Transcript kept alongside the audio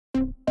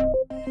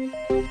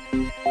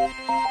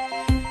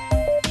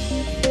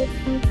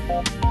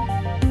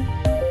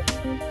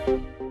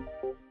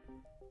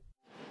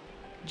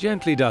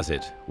Gently does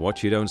it.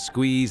 Watch you don't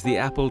squeeze the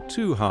apple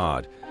too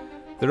hard.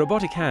 The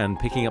robotic hand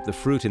picking up the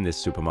fruit in this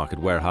supermarket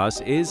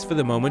warehouse is, for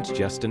the moment,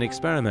 just an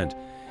experiment.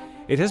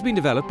 It has been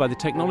developed by the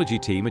technology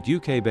team at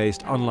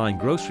UK-based online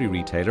grocery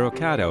retailer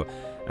Ocado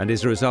and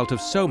is a result of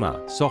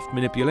SoMa, Soft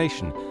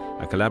Manipulation,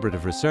 a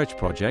collaborative research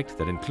project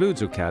that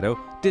includes Ocado,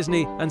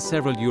 Disney and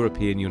several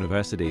European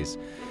universities.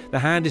 The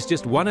hand is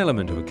just one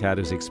element of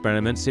Ocado's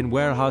experiments in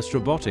warehouse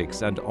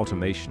robotics and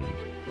automation.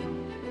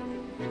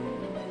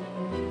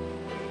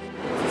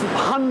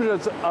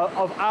 Hundreds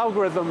of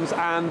algorithms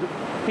and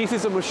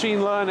pieces of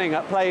machine learning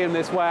at play in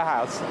this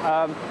warehouse.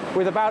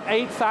 With about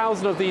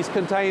 8,000 of these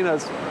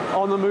containers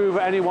on the move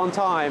at any one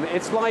time,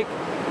 it's like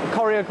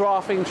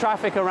choreographing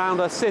traffic around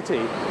a city,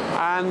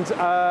 and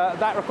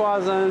that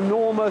requires an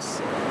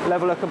enormous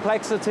level of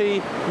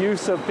complexity,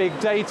 use of big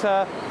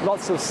data,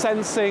 lots of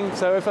sensing.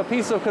 So if a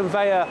piece of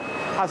conveyor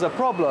has a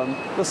problem,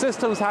 the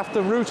systems have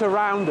to route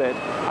around it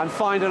and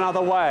find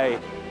another way.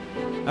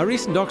 A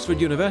recent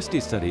Oxford University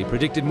study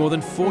predicted more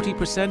than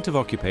 40% of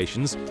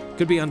occupations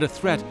could be under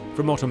threat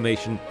from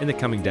automation in the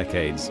coming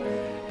decades.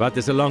 But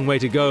there's a long way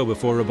to go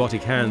before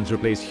robotic hands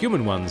replace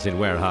human ones in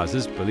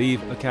warehouses,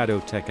 believe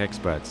Ocado tech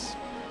experts.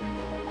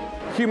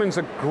 Humans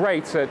are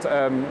great at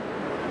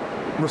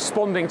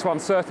responding to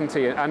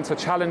uncertainty and to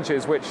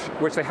challenges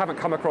which they haven't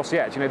come across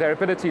yet. You know, their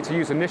ability to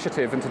use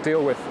initiative and to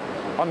deal with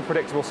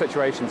unpredictable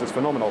situations is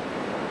phenomenal.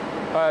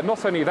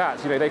 Not only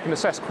that, you know, they can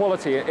assess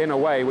quality in a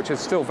way which is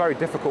still very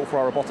difficult for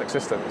our robotic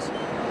systems.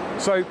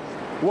 So,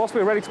 whilst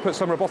we're ready to put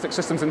some robotic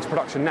systems into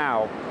production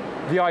now,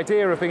 the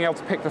idea of being able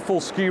to pick the full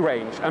SKU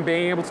range and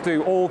being able to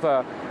do all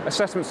the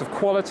assessments of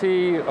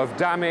quality, of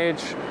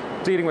damage,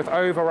 dealing with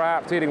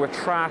overwrap, dealing with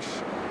trash,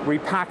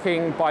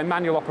 repacking by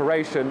manual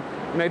operation,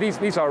 you know,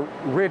 these are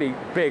really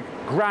big,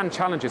 grand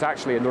challenges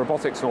actually in the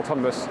robotics and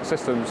autonomous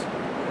systems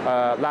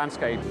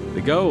landscape.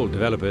 The goal,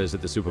 developers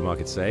at the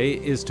supermarket say,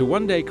 is to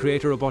one day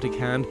create a robotic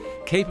hand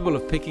capable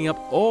of picking up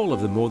all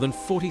of the more than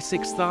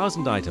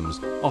 46,000 items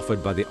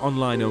offered by the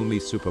online-only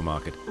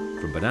supermarket,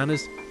 from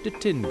bananas to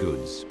tin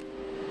goods.